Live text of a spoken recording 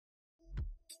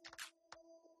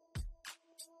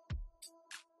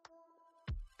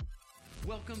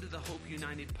Welcome to the Hope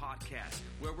United podcast,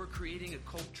 where we're creating a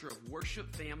culture of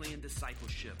worship, family, and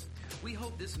discipleship. We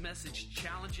hope this message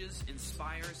challenges,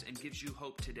 inspires, and gives you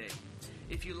hope today.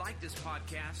 If you like this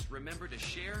podcast, remember to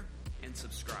share and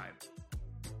subscribe.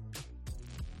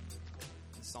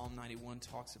 Psalm 91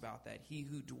 talks about that. He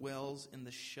who dwells in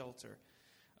the shelter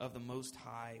of the Most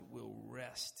High will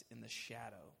rest in the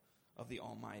shadow of the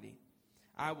Almighty.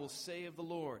 I will say of the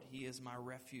Lord, He is my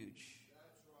refuge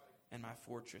and my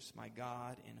fortress, my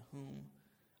God in whom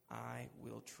I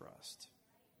will trust.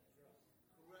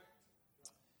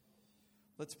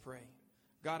 Let's pray.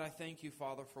 God, I thank you,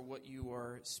 Father, for what you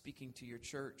are speaking to your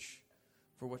church,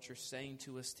 for what you're saying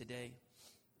to us today.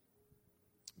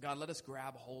 God, let us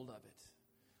grab hold of it.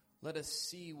 Let us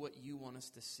see what you want us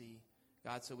to see,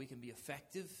 God, so we can be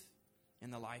effective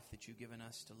in the life that you've given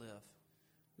us to live.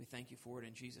 We thank you for it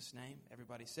in Jesus' name.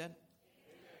 Everybody said?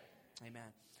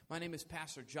 Amen. My name is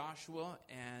Pastor Joshua,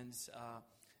 and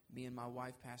me and my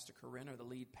wife, Pastor Corinne, are the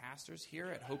lead pastors here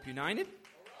at Hope United.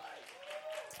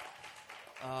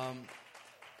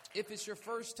 If it's your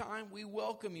first time, we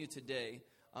welcome you today.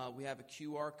 We have a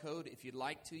QR code. If you'd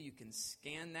like to, you can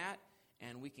scan that,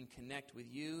 and we can connect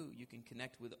with you. You can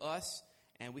connect with us,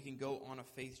 and we can go on a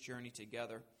faith journey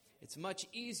together. It's much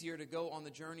easier to go on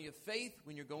the journey of faith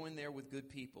when you're going there with good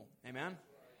people. Amen?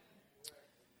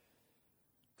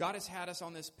 God has had us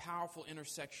on this powerful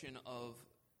intersection of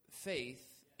faith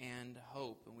and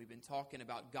hope. And we've been talking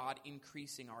about God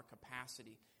increasing our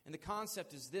capacity. And the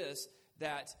concept is this,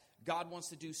 that God wants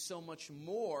to do so much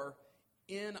more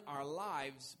in our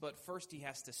lives. But first He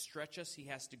has to stretch us. He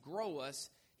has to grow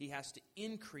us. He has to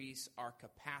increase our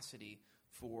capacity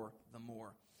for the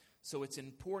more. So it's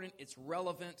important. It's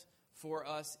relevant for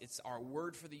us. It's our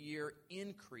word for the year,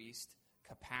 increased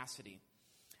capacity.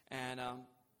 And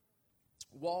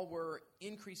while we're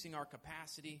increasing our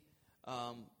capacity,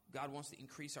 God wants to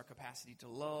increase our capacity to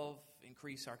love,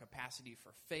 increase our capacity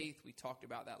for faith. We talked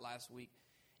about that last week.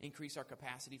 Increase our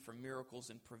capacity for miracles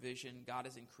and provision. God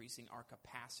is increasing our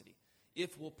capacity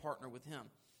if we'll partner with Him.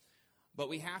 But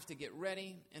we have to get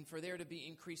ready, and for there to be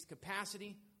increased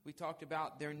capacity, we talked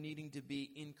about there needing to be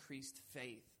increased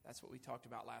faith. That's what we talked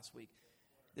about last week.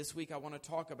 This week I want to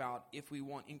talk about if we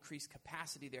want increased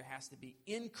capacity, there has to be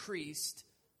increased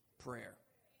prayer.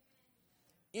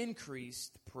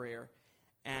 Increased prayer.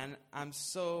 And I'm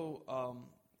so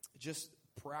just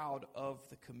proud of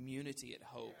the community at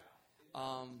Hope.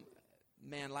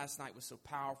 Man, last night was so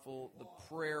powerful. The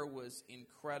prayer was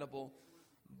incredible.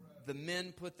 The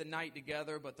men put the night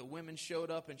together, but the women showed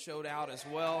up and showed out as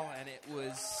well. And it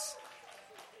was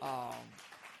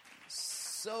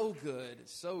so good,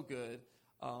 so good.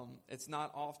 It's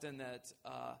not often that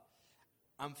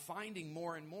I'm finding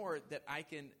more and more that I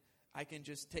can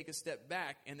just take a step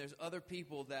back, and there's other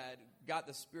people that got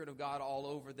the Spirit of God all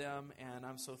over them, and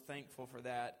I'm so thankful for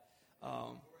that.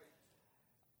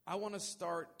 I want to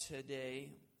start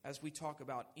today as we talk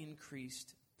about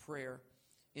increased prayer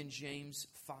in James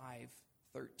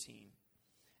 5:13.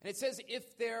 And it says,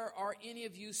 if there are any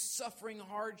of you suffering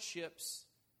hardships,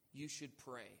 you should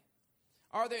pray.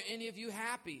 Are there any of you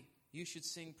happy? You should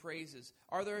sing praises.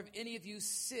 Are there any of you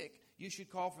sick? You should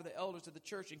call for the elders of the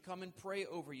church and come and pray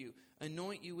over you.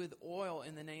 Anoint you with oil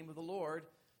in the name of the Lord.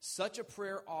 Such a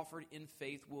prayer offered in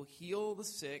faith will heal the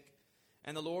sick,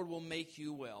 and the Lord will make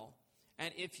you well.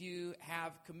 And if you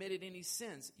have committed any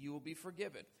sins, you will be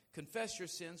forgiven. Confess your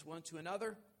sins one to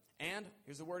another, and,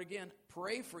 here's the word again,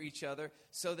 pray for each other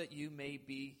so that you may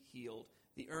be healed.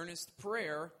 The earnest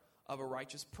prayer of a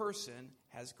righteous person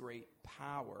has great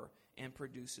power and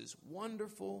produces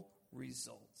wonderful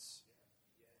results.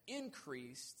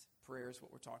 Increased prayer is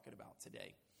what we're talking about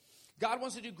today. God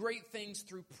wants to do great things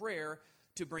through prayer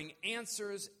to bring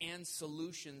answers and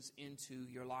solutions into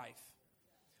your life.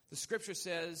 The scripture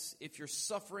says, if you're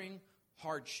suffering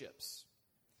hardships,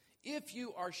 if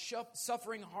you are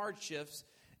suffering hardships,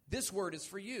 this word is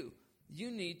for you. You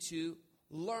need to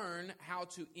learn how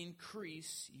to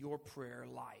increase your prayer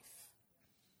life,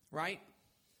 right?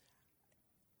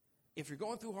 If you're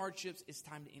going through hardships, it's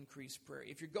time to increase prayer.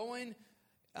 If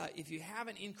you have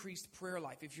an increased prayer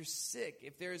life, if you're sick,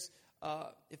 if there's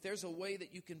a way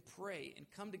that you can pray and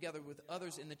come together with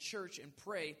others in the church and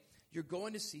pray, you're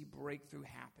going to see breakthrough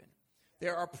happen.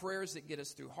 There are prayers that get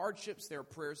us through hardships. There are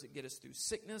prayers that get us through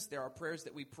sickness. There are prayers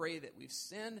that we pray that we've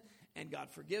sinned and God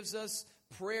forgives us.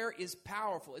 Prayer is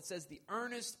powerful. It says the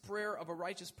earnest prayer of a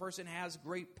righteous person has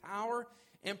great power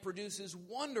and produces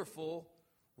wonderful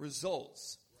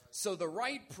results. So the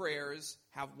right prayers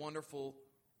have wonderful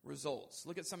results.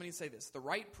 Look at somebody and say this. The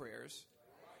right prayers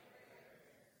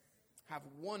have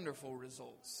wonderful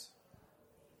results.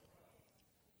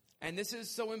 And this is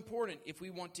so important if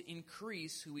we want to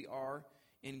increase who we are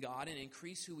in God and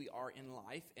increase who we are in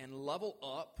life and level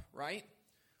up, right?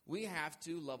 We have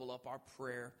to level up our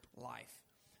prayer life.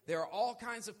 There are all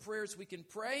kinds of prayers we can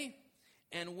pray,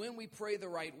 and when we pray the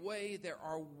right way, there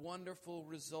are wonderful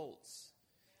results.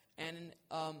 And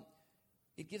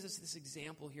it gives us this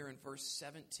example here in verse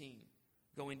 17.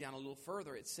 Going down a little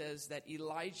further, it says that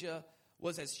Elijah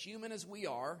was as human as we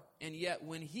are, and yet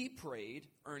when he prayed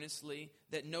earnestly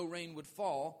that no rain would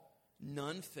fall,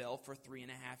 none fell for 3.5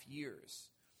 years.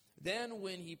 Then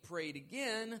when he prayed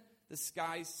again, the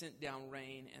skies sent down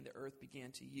rain, and the earth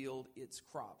began to yield its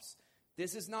crops.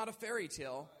 This is not a fairy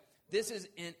tale. This is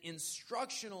an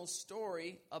instructional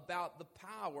story about the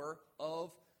power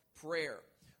of prayer.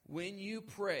 When you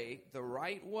pray the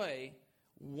right way,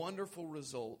 wonderful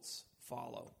results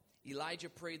follow. Elijah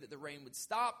prayed that the rain would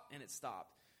stop, and it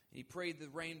stopped. He prayed the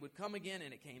rain would come again,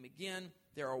 and it came again.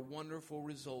 There are wonderful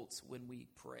results when we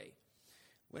pray.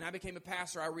 When I became a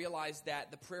pastor, I realized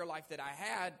that the prayer life that I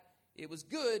had, it was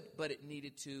good, but it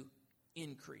needed to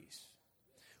increase.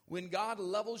 When God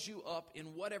levels you up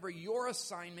in whatever your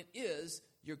assignment is,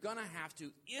 you're going to have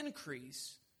to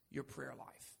increase your prayer life.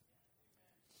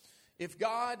 If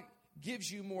God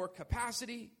gives you more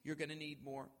capacity, you're going to need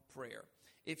more prayer.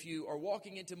 If you are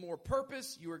walking into more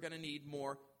purpose, you are going to need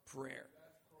more prayer.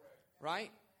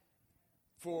 Right?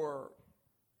 For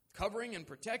covering and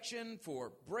protection,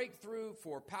 for breakthrough,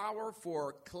 for power,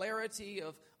 for clarity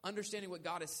of understanding what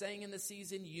God is saying in the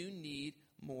season, you need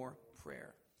more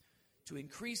prayer. To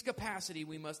increase capacity,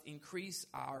 we must increase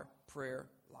our prayer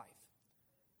life.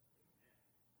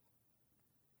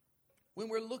 When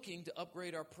we're looking to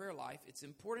upgrade our prayer life, it's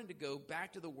important to go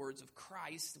back to the words of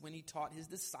Christ when he taught his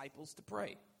disciples to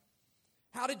pray.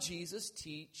 How did Jesus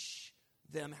teach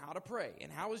them how to pray?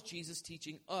 And how is Jesus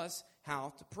teaching us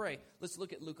how to pray? Let's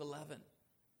look at Luke 11.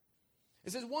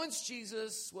 It says, once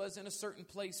Jesus was in a certain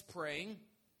place praying.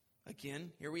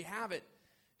 Again, here we have it.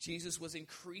 Jesus was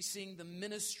increasing the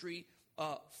ministry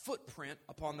footprint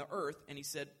upon the earth, and he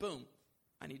said, boom,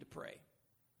 I need to pray.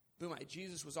 Boom,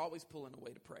 Jesus was always pulling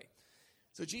away to pray.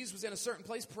 So Jesus was in a certain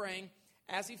place praying.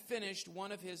 As he finished,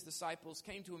 one of his disciples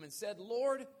came to him and said,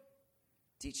 Lord,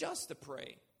 teach us to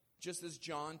pray, just as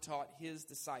John taught his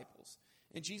disciples.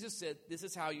 And Jesus said, this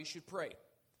is how you should pray.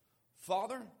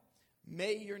 Father,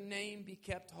 may your name be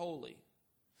kept holy.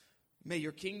 May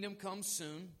your kingdom come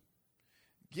soon.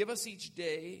 Give us each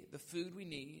day the food we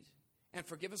need, and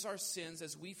forgive us our sins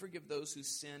as we forgive those who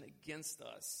sin against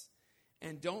us.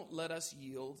 And don't let us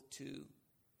yield to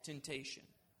temptation.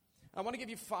 I want to give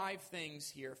you 5 things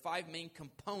here, 5 main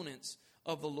components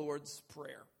of the Lord's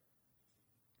Prayer.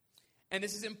 And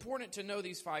this is important to know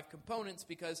these 5 components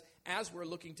because as we're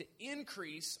looking to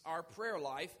increase our prayer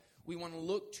life, we want to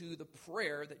look to the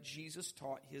prayer that Jesus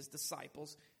taught his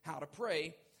disciples how to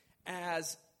pray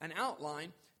as an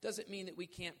outline. Doesn't mean that we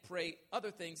can't pray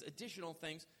other things, additional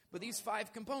things, but these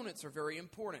 5 components are very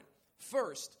important.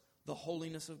 First, the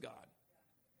holiness of God.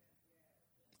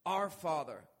 Our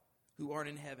Father, who art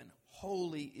in heaven,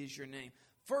 holy is your name.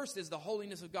 First is the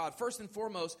holiness of God. First and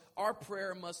foremost, our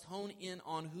prayer must hone in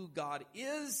on who God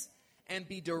is and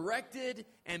be directed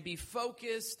and be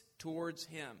focused towards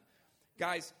him.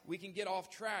 Guys, we can get off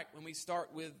track when we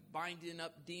start with binding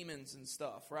up demons and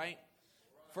stuff, right?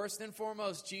 First and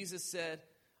foremost, Jesus said,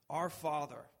 Our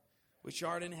Father, which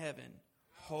art in heaven,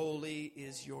 holy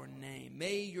is your name.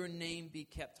 May your name be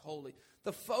kept holy.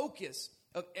 The focus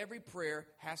of every prayer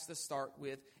has to start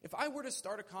with, if I were to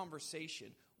start a conversation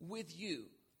with you,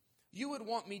 you would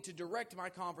want me to direct my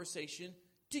conversation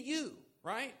to you,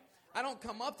 right? I don't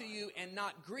come up to you and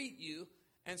not greet you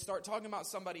and start talking about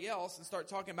somebody else and start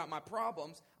talking about my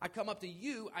problems. I come up to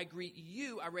you, I greet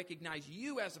you, I recognize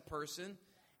you as a person,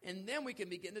 and then we can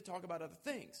begin to talk about other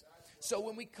things. So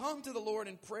when we come to the Lord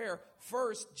in prayer,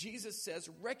 first, Jesus says,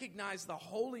 recognize the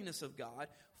holiness of God,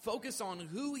 focus on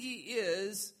who he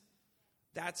is.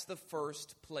 That's the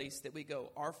first place that we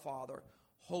go. Our Father,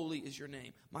 holy is your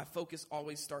name. My focus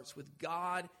always starts with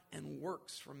God and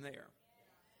works from there.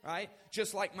 Right?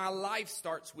 Just like my life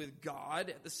starts with God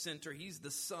at the center. He's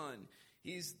the sun.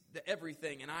 He's the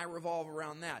everything. And I revolve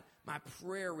around that. My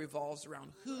prayer revolves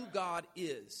around who God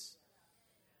is.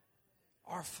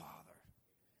 Our Father.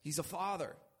 He's a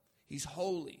Father. He's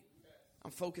holy.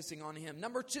 I'm focusing on him.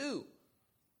 Number 2,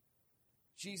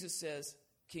 Jesus says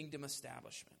kingdom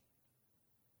establishment.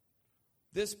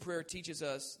 This prayer teaches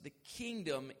us the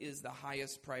kingdom is the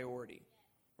highest priority,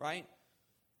 right?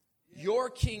 Your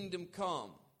kingdom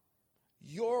come.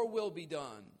 Your will be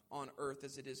done on earth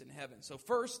as it is in heaven. So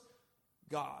first,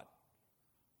 God.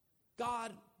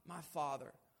 God, my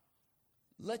Father,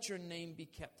 let your name be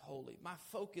kept holy. My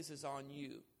focus is on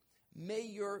you. May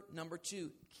your, number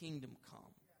 2, kingdom come.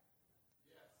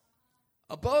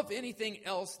 Above anything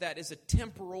else that is a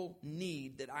temporal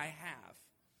need that I have,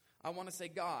 I want to say,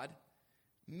 God,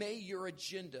 may your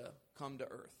agenda come to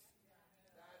earth.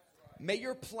 May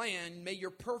your plan, may your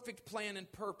perfect plan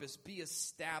and purpose be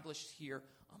established here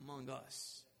among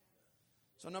us.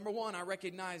 So number 1, I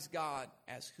recognize God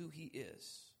as who He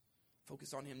is.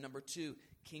 Focus on Him. Number 2,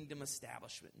 kingdom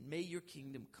establishment. May your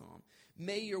kingdom come.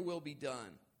 May your will be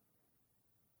done.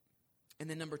 And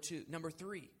then number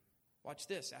 3, watch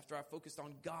this. After I focused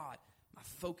on God, I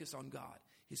focus on God,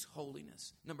 His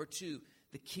holiness. Number 2,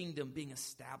 the kingdom being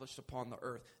established upon the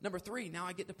earth. Number 3, now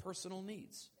I get to personal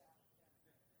needs.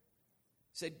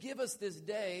 He said, give us this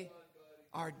day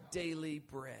our daily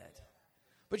bread.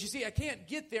 But you see, I can't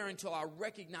get there until I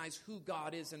recognize who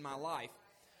God is in my life.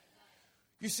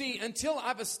 You see, until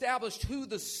I've established who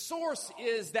the source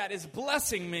is that is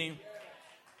blessing me,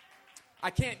 I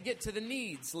can't get to the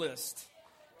needs list.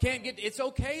 It's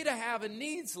okay to have a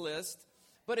needs list,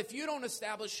 but if you don't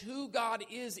establish who God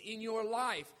is in your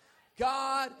life,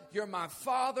 God, you're my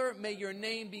Father. May your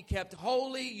name be kept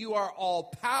holy. You are all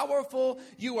powerful.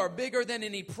 You are bigger than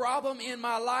any problem in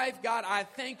my life. God, I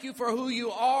thank you for who you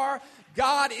are.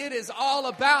 God, it is all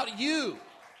about you.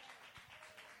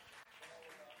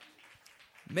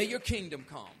 May your kingdom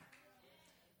come.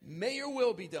 May your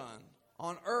will be done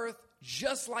on earth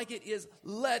just like it is.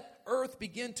 Let earth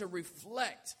begin to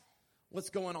reflect what's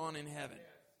going on in heaven.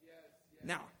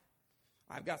 Now,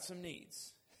 I've got some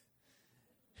needs.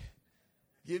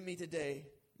 Give me today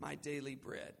my daily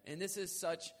bread. And this is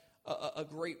such a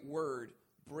great word,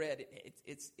 bread.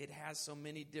 It has so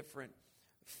many different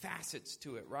facets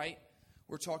to it, right?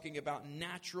 We're talking about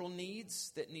natural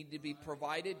needs that need to be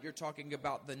provided. You're talking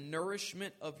about the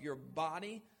nourishment of your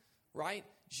body, right?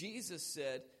 Jesus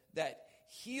said that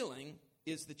healing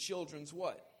is the children's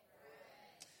what?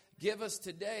 Give us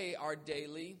today our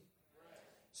daily.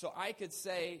 So I could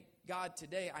say, God,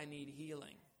 today I need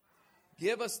healing.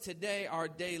 Give us today our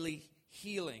daily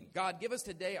healing. God, give us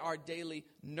today our daily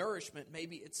nourishment.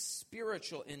 Maybe it's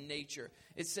spiritual in nature.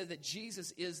 It said that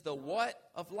Jesus is the what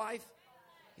of life?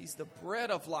 He's the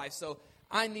bread of life. So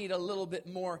I need a little bit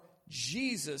more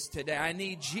Jesus today. I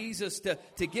need Jesus to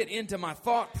get into my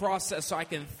thought process so I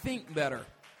can think better.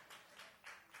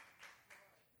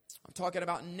 I'm talking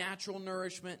about natural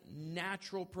nourishment,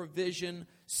 natural provision,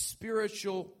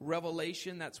 spiritual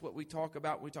revelation. That's what we talk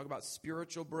about when we talk about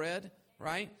spiritual bread,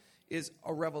 right? Is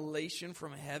a revelation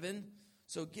from heaven.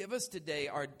 So give us today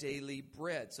our daily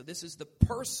bread. So this is the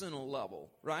personal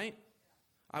level, right?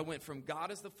 I went from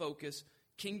God as the focus,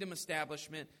 kingdom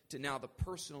establishment, to now the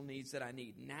personal needs that I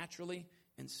need naturally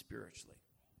and spiritually.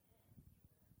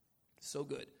 So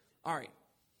good. All right.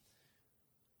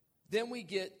 Then we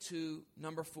get to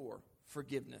number 4,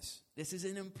 forgiveness. This is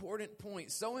an important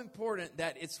point. So important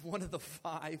that it's one of the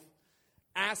 5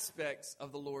 aspects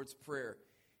of the Lord's Prayer.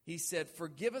 He said,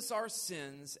 forgive us our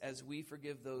sins as we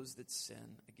forgive those that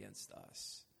sin against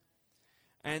us.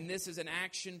 And this is an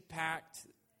action-packed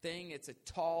thing. It's a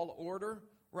tall order,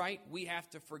 right? We have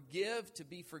to forgive to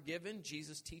be forgiven.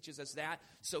 Jesus teaches us that.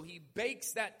 So he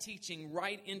bakes that teaching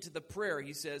right into the prayer.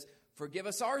 He says, forgive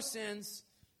us our sins.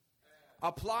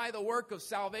 Apply the work of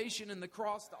salvation and the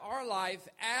cross to our life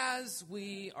as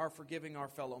we are forgiving our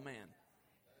fellow man.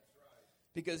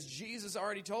 Because Jesus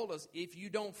already told us, if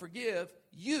you don't forgive,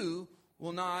 you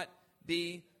will not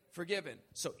be forgiven.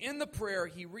 So in the prayer,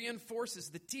 he reinforces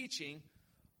the teaching,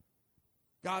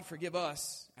 God forgive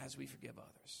us as we forgive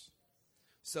others.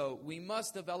 So we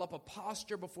must develop a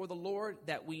posture before the Lord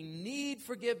that we need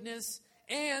forgiveness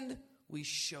and we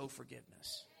show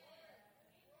forgiveness.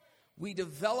 We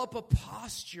develop a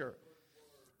posture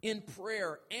in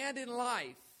prayer and in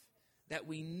life that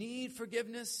we need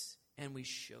forgiveness and we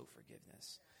show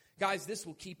forgiveness. Guys, this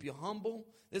will keep you humble.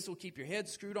 This will keep your head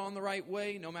screwed on the right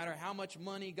way. No matter how much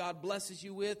money God blesses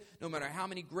you with, no matter how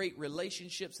many great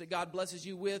relationships that God blesses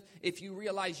you with, if you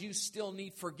realize you still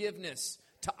need forgiveness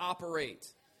to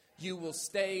operate, you will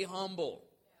stay humble.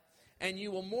 And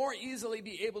you will more easily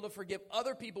be able to forgive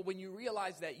other people when you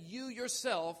realize that you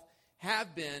yourself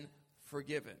have been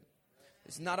forgiven.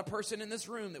 There's not a person in this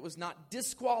room that was not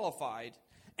disqualified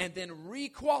and then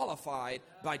requalified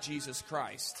by Jesus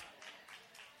Christ.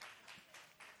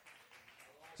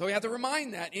 So we have to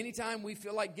remind that anytime we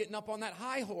feel like getting up on that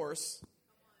high horse.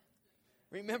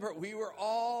 Remember, we were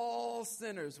all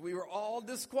sinners. We were all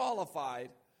disqualified.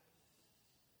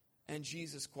 And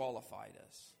Jesus qualified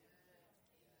us.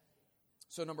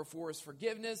 So number 4 is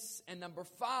forgiveness. And number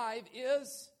 5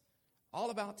 is all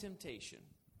about temptation.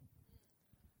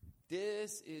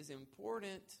 This is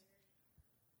important.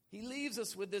 He leaves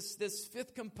us with this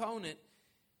fifth component.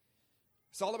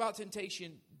 It's all about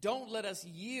temptation. Don't let us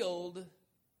yield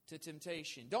to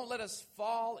temptation. Don't let us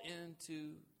fall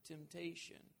into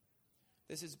temptation.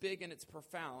 This is big and it's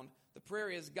profound. The prayer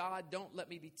is, God, don't let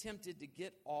me be tempted to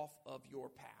get off of your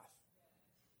path.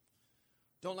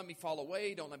 Don't let me fall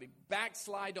away. Don't let me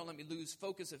backslide. Don't let me lose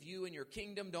focus of you and your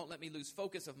kingdom. Don't let me lose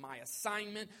focus of my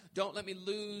assignment. Don't let me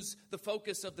lose the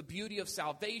focus of the beauty of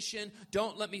salvation.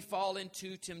 Don't let me fall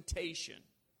into temptation.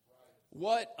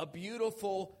 What a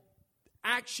beautiful,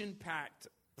 action-packed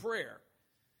prayer.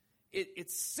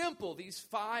 It's simple, these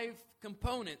 5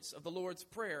 components of the Lord's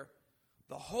Prayer.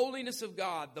 The holiness of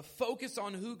God, the focus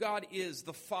on who God is,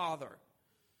 the Father.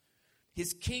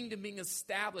 His kingdom being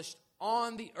established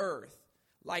on the earth.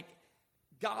 Like,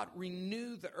 God,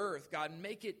 renew the earth. God,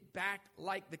 make it back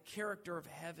like the character of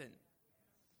heaven.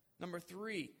 Number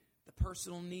 3, the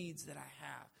personal needs that I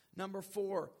have. Number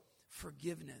 4,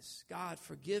 forgiveness. God,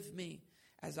 forgive me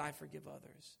as I forgive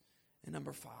others. And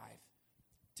number 5,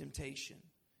 temptation.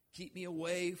 Keep me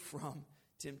away from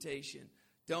temptation.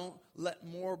 Don't let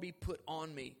more be put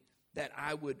on me that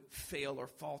I would fail or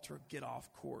falter, get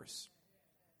off course.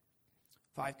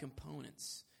 5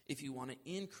 components if you want to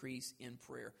increase in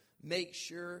prayer. Make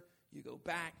sure you go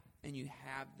back and you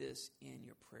have this in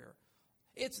your prayer.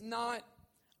 It's not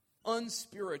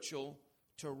unspiritual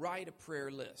to write a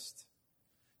prayer list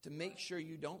to make sure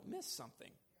you don't miss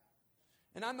something.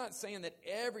 And I'm not saying that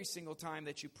every single time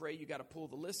that you pray you got to pull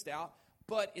the list out,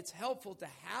 but it's helpful to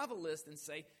have a list and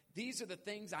say, these are the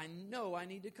things I know I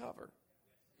need to cover.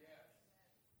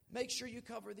 Make sure you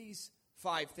cover these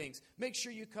 5 things. Make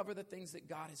sure you cover the things that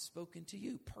God has spoken to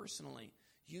you personally.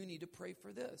 You need to pray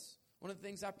for this. One of the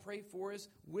things I pray for is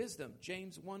wisdom.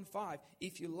 James 1:5.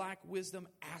 If you lack wisdom,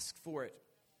 ask for it.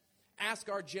 Ask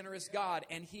our generous God,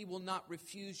 and He will not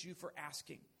refuse you for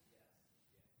asking.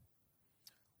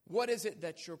 What is it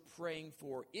that you're praying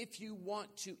for? If you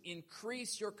want to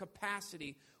increase your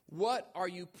capacity, what are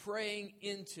you praying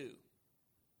into?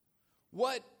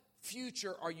 What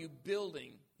future are you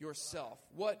building yourself?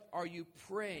 What are you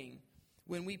praying?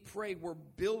 When we pray, we're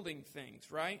building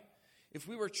things, right? If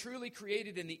we were truly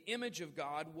created in the image of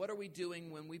God, what are we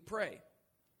doing when we pray?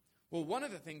 Well, one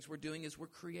of the things we're doing is we're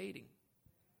creating.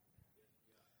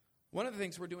 One of the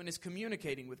things we're doing is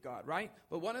communicating with God, right?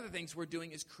 But one of the things we're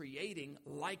doing is creating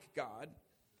like God.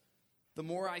 The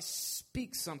more I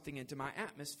speak something into my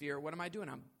atmosphere, what am I doing?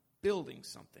 I'm building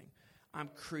something. I'm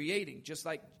creating. Just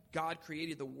like God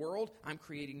created the world, I'm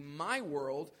creating my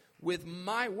world with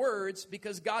my words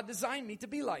because God designed me to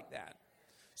be like that.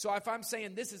 So if I'm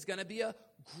saying this is going to be a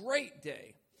great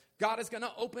day, God is going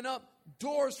to open up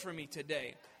doors for me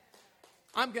today.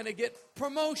 I'm going to get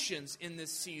promotions in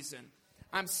this season.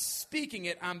 I'm speaking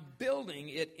it. I'm building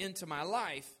it into my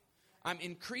life. I'm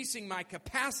increasing my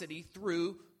capacity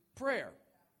through prayer.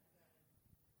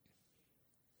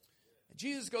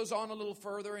 Jesus goes on a little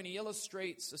further and he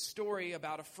illustrates a story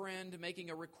about a friend making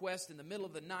a request in the middle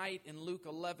of the night in Luke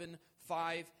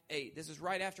 11:5-8. This is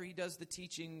right after he does the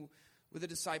teaching with the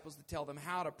disciples to tell them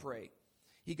how to pray.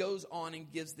 He goes on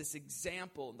and gives this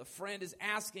example. The friend is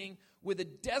asking with a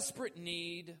desperate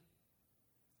need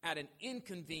at an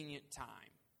inconvenient time.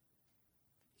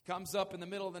 He comes up in the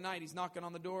middle of the night. He's knocking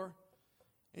on the door.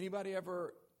 Anybody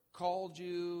ever called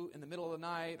you in the middle of the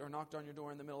night or knocked on your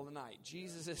door in the middle of the night?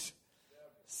 Jesus is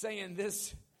saying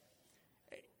this.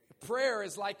 Prayer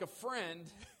is like a friend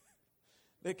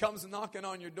that comes knocking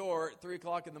on your door at 3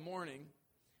 o'clock in the morning.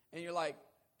 And you're like,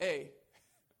 hey,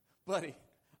 buddy,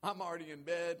 I'm already in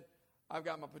bed. I've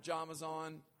got my pajamas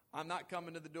on. I'm not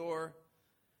coming to the door.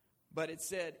 But it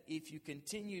said, if you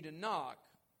continue to knock,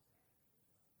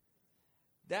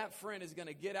 that friend is going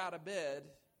to get out of bed,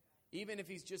 even if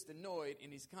he's just annoyed,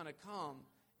 and he's going to come,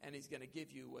 and he's going to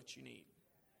give you what you need.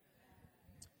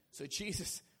 So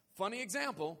Jesus, funny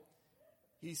example,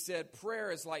 he said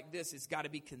prayer is like this. It's got to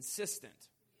be consistent.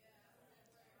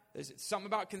 There's something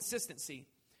about consistency.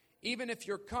 Even if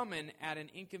you're coming at an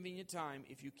inconvenient time,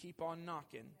 if you keep on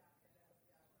knocking,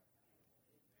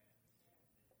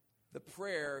 the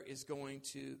prayer is going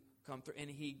to come through. And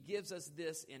he gives us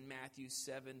this in Matthew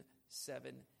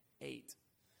 7:7-8.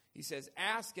 He says,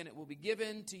 ask and it will be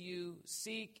given to you.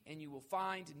 Seek and you will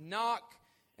find. Knock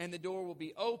and the door will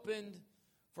be opened.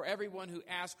 For everyone who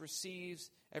asks receives.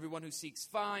 Everyone who seeks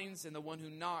finds. And the one who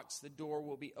knocks, the door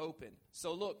will be open.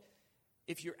 So look,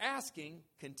 if you're asking,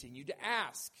 continue to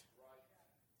ask.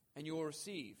 And you will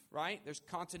receive, right? There's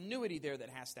continuity there that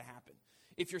has to happen.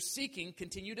 If you're seeking,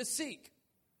 continue to seek.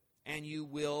 And you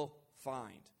will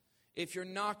find. If you're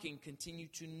knocking, continue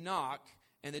to knock,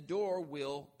 and the door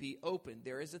will be opened.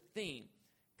 There is a theme: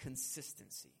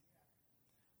 consistency.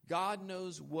 God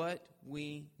knows what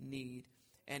we need,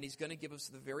 and He's going to give us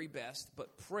the very best,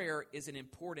 but prayer is an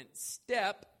important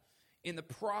step in the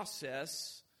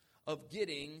process of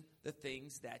getting the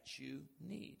things that you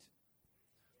need.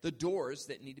 The doors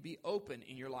that need to be open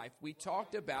in your life. We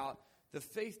talked about the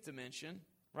faith dimension,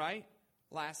 right,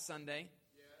 last Sunday.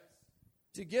 Yes.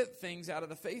 To get things out of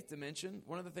the faith dimension,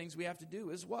 one of the things we have to do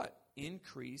is what?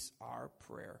 Increase our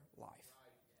prayer life.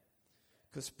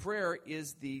 Because prayer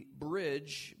is the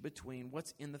bridge between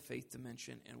what's in the faith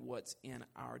dimension and what's in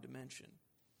our dimension.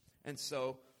 And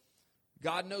so,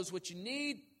 God knows what you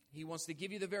need. He wants to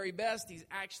give you the very best. He's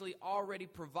actually already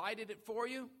provided it for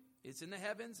you. It's in the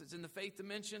heavens. It's in the faith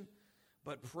dimension.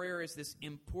 But prayer is this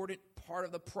important part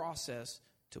of the process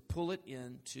to pull it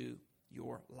into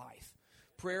your life.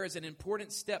 Prayer is an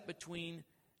important step between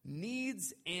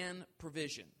needs and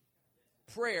provision.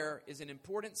 Prayer is an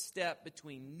important step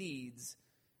between needs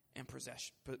and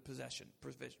provision.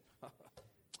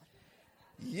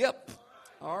 Yep.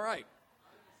 All right.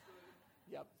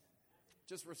 Yep.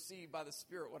 Just received by the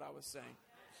Spirit what I was saying.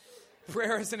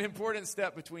 Prayer is an important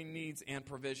step between needs and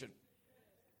provision.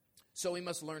 So we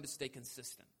must learn to stay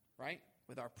consistent, right,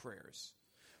 with our prayers.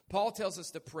 Paul tells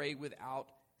us to pray without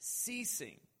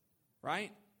ceasing,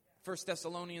 right? 1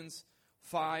 Thessalonians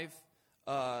 5,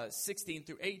 16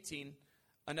 through 18,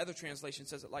 another translation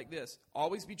says it like this: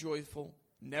 always be joyful,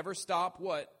 never stop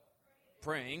what?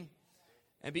 Praying,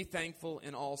 and be thankful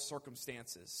in all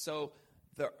circumstances. So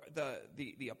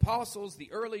the apostles,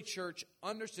 the early church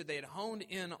understood, they had honed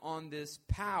in on this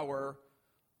power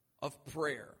of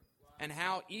prayer. And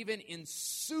how even in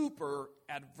super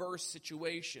adverse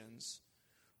situations,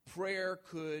 prayer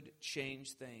could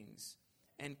change things.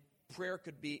 And prayer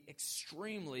could be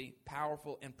extremely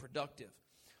powerful and productive.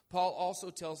 Paul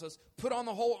also tells us, put on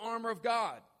the whole armor of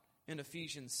God in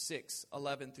Ephesians 6,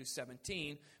 11 through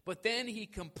 17. But then he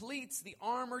completes the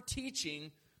armor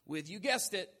teaching with, you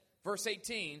guessed it, verse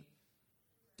 18,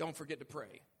 don't forget to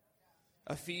pray.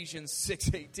 Ephesians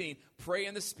 6:18, pray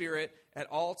in the Spirit at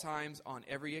all times on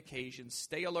every occasion.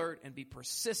 Stay alert and be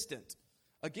persistent.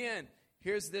 Again,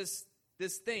 here's this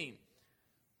theme.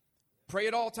 Pray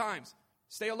at all times.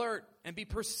 Stay alert and be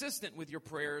persistent with your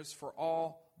prayers for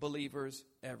all believers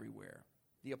everywhere.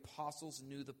 The apostles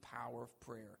knew the power of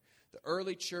prayer. The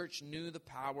early church knew the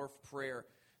power of prayer.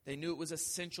 They knew it was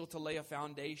essential to lay a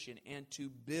foundation and to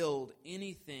build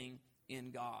anything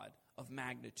in God of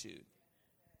magnitude.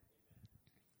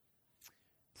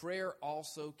 Prayer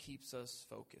also keeps us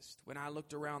focused. When I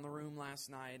looked around the room last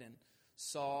night and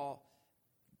saw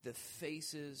the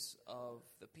faces of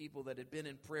the people that had been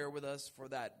in prayer with us for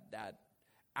that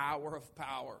hour of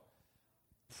power,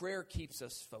 prayer keeps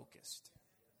us focused.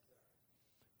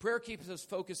 Prayer keeps us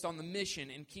focused on the mission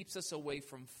and keeps us away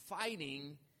from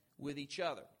fighting with each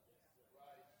other.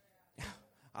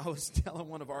 I was telling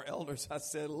one of our elders, I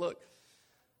said, look,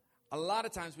 a lot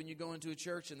of times when you go into a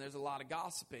church and there's a lot of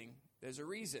gossiping, there's a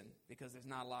reason, because there's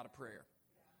not a lot of prayer.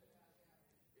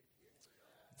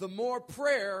 The more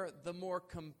prayer, the more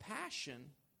compassion,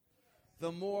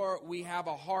 the more we have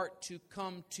a heart to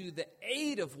come to the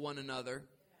aid of one another.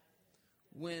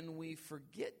 When we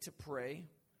forget to pray,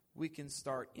 we can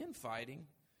start infighting,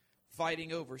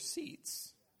 fighting over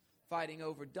seats, fighting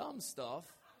over dumb stuff.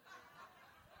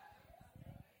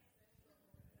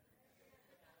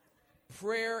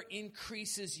 Prayer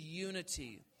increases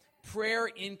unity. Prayer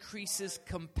increases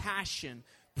compassion.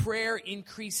 Prayer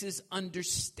increases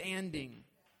understanding.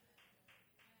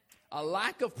 A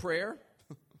lack of prayer,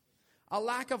 a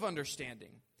lack of understanding,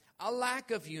 a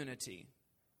lack of unity.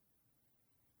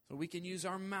 So we can use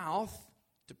our mouth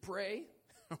to pray.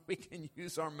 We can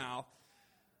use our mouth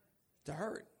to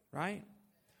hurt, right?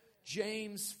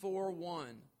 James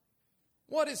 4:1.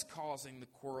 What is causing the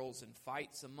quarrels and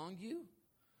fights among you?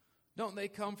 Don't they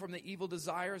come from the evil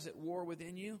desires at war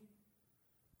within you?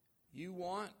 You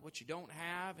want what you don't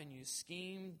have, and you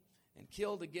scheme and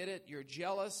kill to get it. You're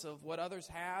jealous of what others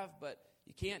have, but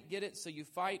you can't get it, so you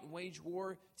fight and wage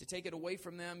war to take it away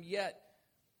from them. Yet,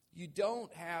 you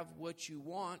don't have what you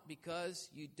want because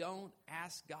you don't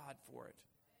ask God for it.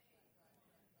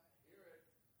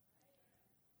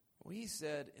 Well, he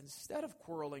said, instead of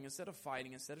quarreling, instead of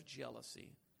fighting, instead of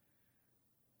jealousy,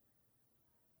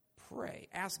 pray.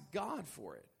 Ask God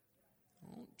for it.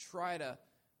 Don't try to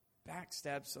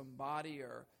backstab somebody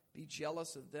or be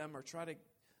jealous of them or try to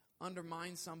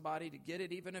undermine somebody to get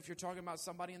it, even if you're talking about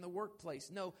somebody in the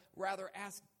workplace. No, rather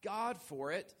ask God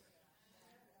for it.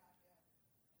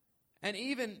 And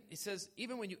even, it says,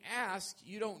 even when you ask,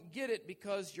 you don't get it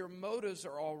because your motives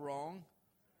are all wrong.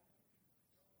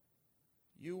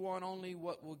 You want only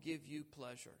what will give you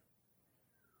pleasure.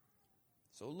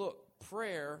 So look,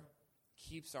 prayer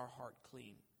keeps our heart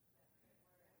clean.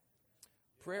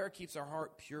 Prayer keeps our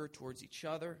heart pure towards each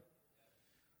other,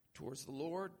 towards the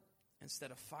Lord.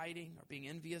 Instead of fighting or being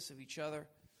envious of each other,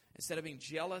 instead of being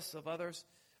jealous of others,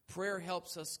 prayer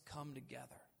helps us come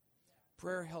together.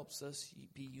 Prayer helps us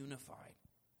be unified.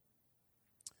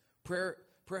 Prayer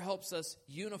helps us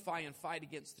unify and fight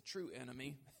against the true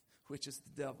enemy, which is the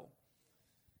devil.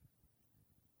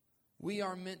 We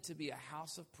are meant to be a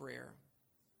house of prayer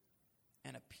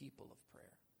and a people of prayer.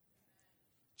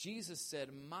 Jesus said,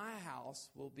 my house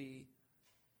will be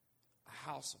a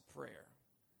house of prayer.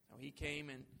 Now, he came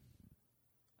and,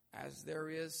 as there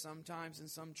is sometimes in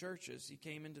some churches, he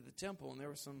came into the temple and there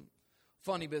was some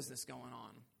funny business going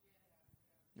on.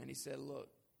 And he said, look,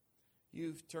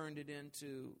 you've turned it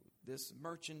into this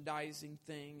merchandising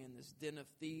thing and this den of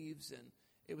thieves, and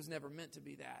it was never meant to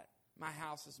be that. My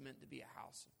house is meant to be a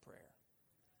house of prayer.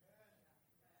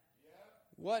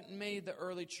 What made the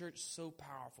early church so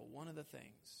powerful? One of the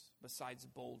things, besides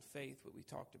bold faith, what we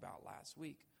talked about last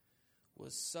week,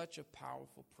 was such a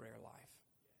powerful prayer life.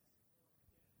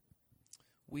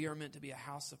 We are meant to be a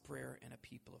house of prayer and a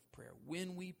people of prayer.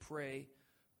 When we pray,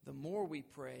 the more we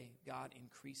pray, God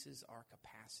increases our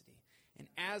capacity. And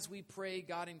as we pray,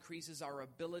 God increases our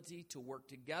ability to work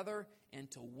together and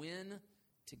to win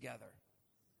together.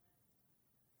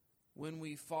 When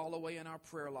we fall away in our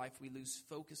prayer life, we lose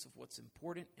focus of what's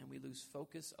important, and we lose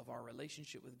focus of our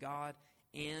relationship with God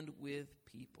and with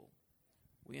people.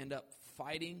 We end up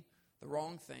fighting the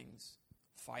wrong things,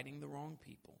 fighting the wrong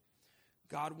people.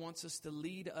 God wants us to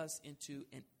lead us into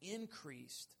an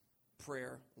increased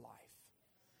prayer life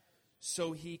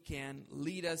so he can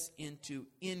lead us into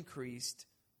increased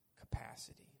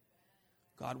capacity.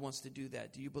 God wants to do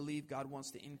that. Do you believe God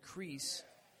wants to increase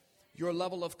your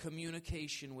level of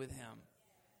communication with him?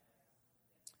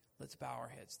 Let's bow our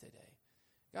heads today.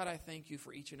 God, I thank you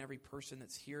for each and every person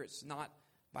that's here. It's not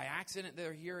by accident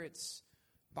they're here. It's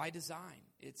by design.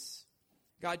 It's,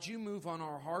 God, you move on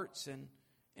our hearts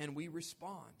and we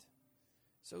respond.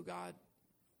 So, God,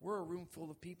 we're a room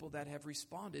full of people that have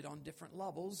responded on different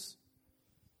levels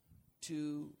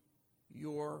to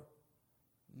your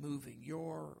moving,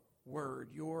 your word,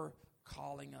 your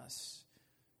calling us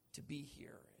to be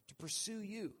here, to pursue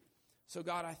you. So,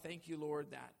 God, I thank you,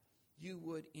 Lord, that you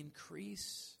would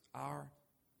increase our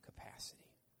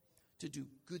capacity to do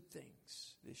good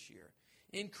things this year.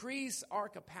 Increase our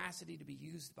capacity to be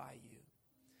used by you.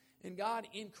 And God,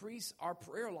 increase our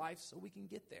prayer life so we can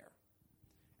get there.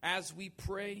 As we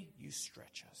pray, you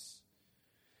stretch us.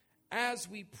 As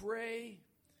we pray,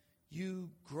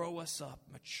 you grow us up,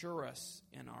 mature us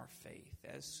in our faith.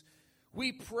 As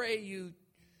we pray, you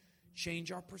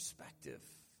change our perspective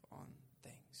on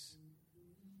things.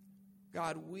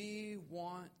 God, we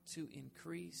want to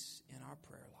increase in our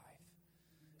prayer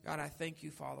life. God, I thank you,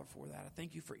 Father, for that. I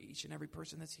thank you for each and every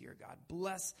person that's here. God,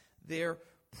 bless their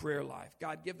prayer life.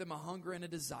 God, give them a hunger and a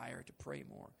desire to pray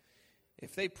more.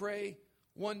 If they pray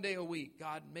one day a week,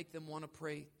 God, make them want to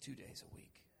pray 2 days a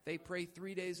week. If they pray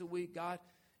 3 days a week, God,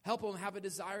 help them have a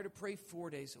desire to pray 4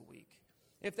 days a week.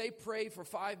 If they pray for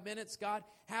 5 minutes, God,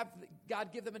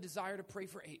 give them a desire to pray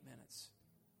for 8 minutes.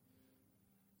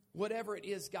 Whatever it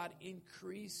is, God,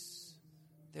 increase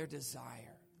their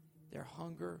desire, their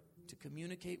hunger to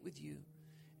communicate with you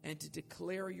and to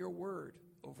declare your word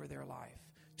over their life,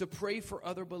 to pray for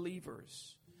other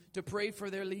believers, to pray for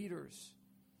their leaders,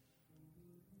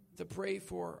 to pray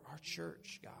for our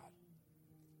church, God,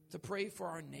 to pray for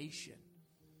our nation.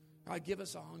 God, give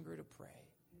us a hunger to pray.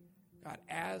 God,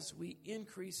 as we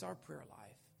increase our prayer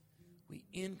life, we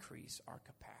increase our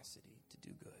capacity to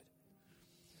do good.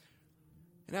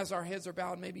 And as our heads are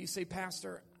bowed, maybe you say,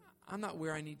 Pastor, I'm not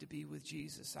where I need to be with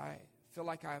Jesus. I feel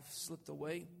like I've slipped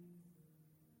away.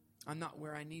 I'm not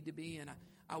where I need to be, and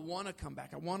I want to come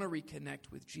back. I want to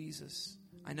reconnect with Jesus.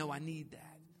 I know I need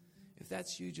that. If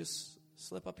that's you, just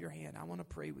slip up your hand. I want to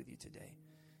pray with you today.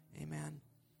 Amen.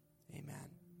 Amen.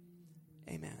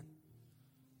 Amen.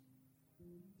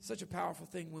 Such a powerful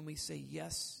thing when we say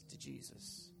yes to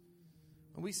Jesus.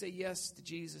 When we say yes to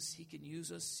Jesus, he can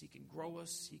use us, he can grow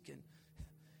us, he can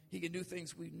do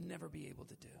things we'd never be able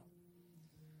to do.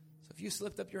 So if you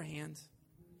slipped up your hand,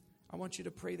 I want you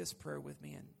to pray this prayer with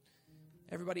me. And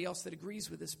everybody else that agrees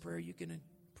with this prayer, you can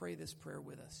pray this prayer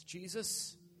with us.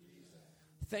 Jesus,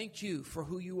 thank you for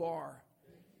who you are.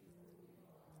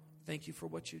 Thank you for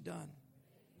what you've done.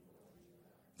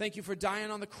 Thank you for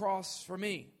dying on the cross for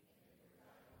me,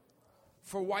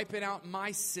 for wiping out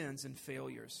my sins and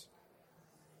failures.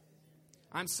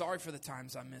 I'm sorry for the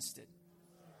times I missed it.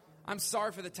 I'm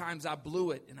sorry for the times I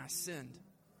blew it and I sinned.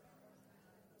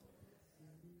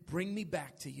 Bring me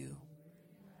back to you.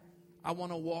 I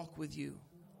want to walk with you.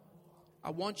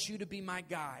 I want you to be my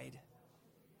guide.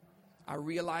 I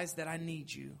realize that I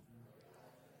need you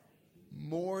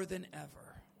more than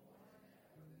ever.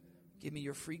 Give me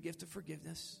your free gift of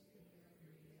forgiveness,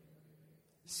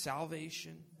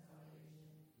 salvation,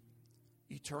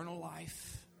 eternal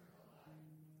life.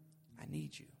 I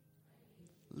need you.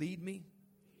 Lead me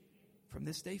from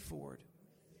this day forward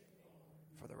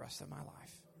for the rest of my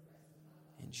life.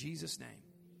 In Jesus' name.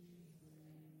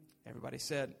 Everybody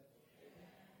said,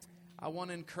 I want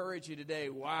to encourage you today.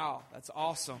 Wow, that's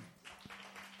awesome.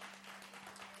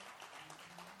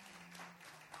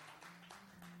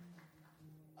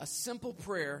 A simple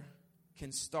prayer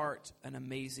can start an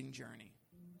amazing journey.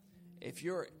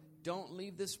 Don't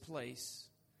leave this place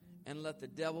and let the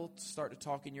devil start to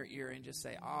talk in your ear and just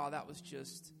say, that was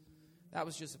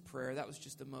just a prayer. That was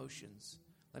just emotions.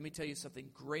 Let me tell you something.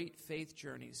 Great faith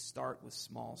journeys start with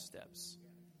small steps.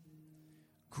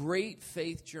 Great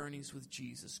faith journeys with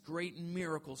Jesus. Great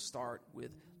miracles start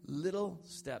with little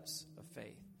steps of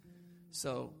faith.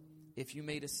 So if you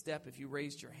made a step, if you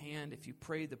raised your hand, if you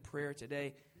prayed the prayer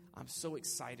today, I'm so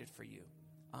excited for you.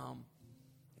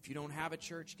 If you don't have a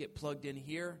church, get plugged in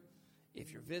here.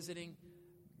 If you're visiting,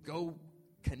 go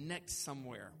connect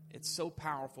somewhere. It's so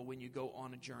powerful when you go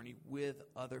on a journey with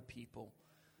other people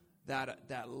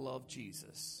that love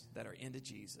Jesus, that are into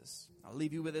Jesus. I'll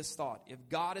leave you with this thought. If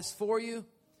God is for you,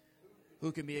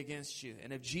 who can be against you?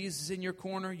 And if Jesus is in your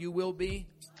corner, you will be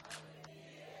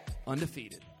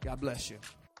undefeated. God bless you.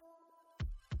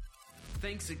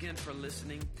 Thanks again for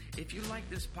listening. If you like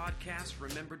this podcast,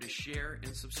 remember to share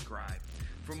and subscribe.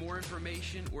 For more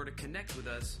information or to connect with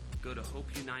us, go to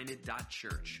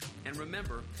hopeunited.church. And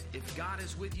remember, if God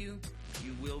is with you,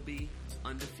 you will be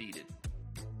undefeated.